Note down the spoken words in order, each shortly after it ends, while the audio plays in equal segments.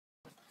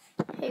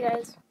Hey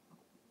guys,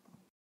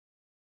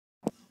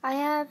 I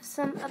have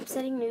some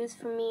upsetting news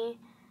for me.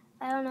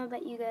 I don't know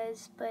about you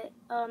guys, but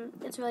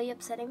it's really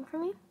upsetting for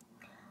me.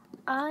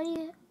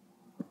 I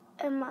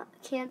am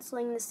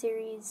canceling the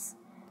series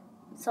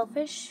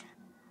Selfish.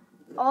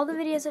 All the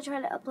videos I try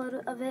to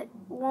upload of it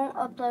won't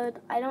upload.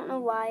 I don't know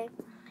why.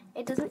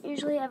 It doesn't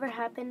usually ever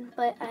happen,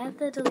 but I have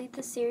to delete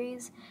the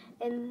series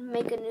and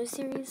make a new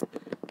series.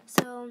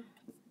 So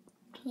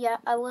yeah,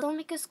 I will still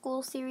make a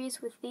school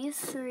series with these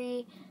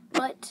three,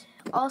 but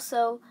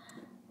also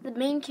the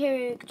main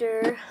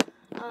character,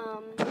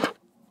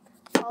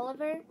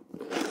 Oliver,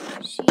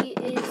 she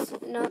is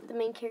not the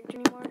main character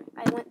anymore.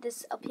 I want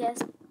this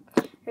LPS.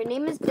 Her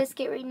name is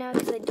Biscuit right now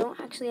because I don't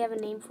actually have a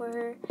name for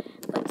her,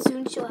 but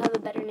soon she'll have a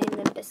better name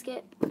than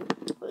Biscuit,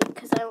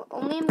 because I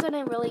only am going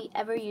to really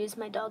ever use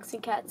my dogs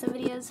and cats in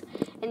videos,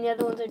 and the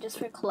other ones are just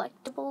for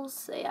collectibles,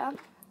 so yeah.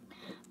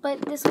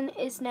 But this one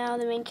is now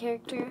the main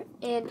character,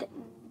 and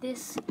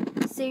this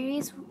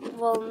series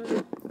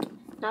will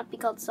not be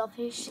called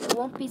Selfish. It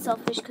won't be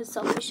Selfish because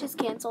Selfish is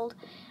canceled.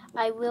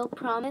 I will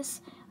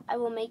promise I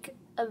will make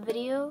a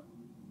video,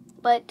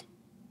 but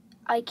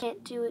I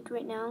can't do it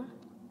right now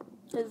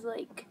because,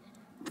 like,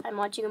 I'm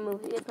watching a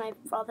movie with my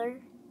father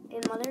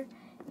and mother,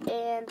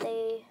 and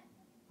they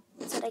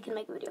said I can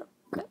make a video.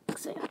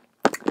 So yeah.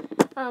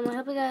 I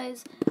hope you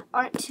guys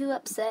aren't too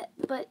upset,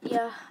 but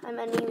yeah, I'm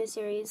ending the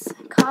series.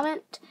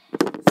 Comment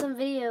some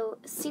video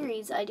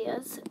series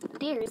ideas,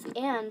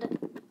 and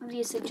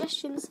video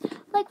suggestions,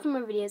 like for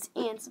more videos,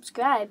 and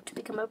subscribe to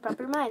become a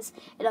proper Mize.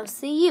 And I'll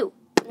see you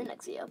in the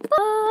next video.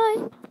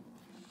 Bye!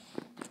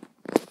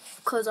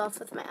 Close off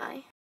with my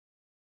eye.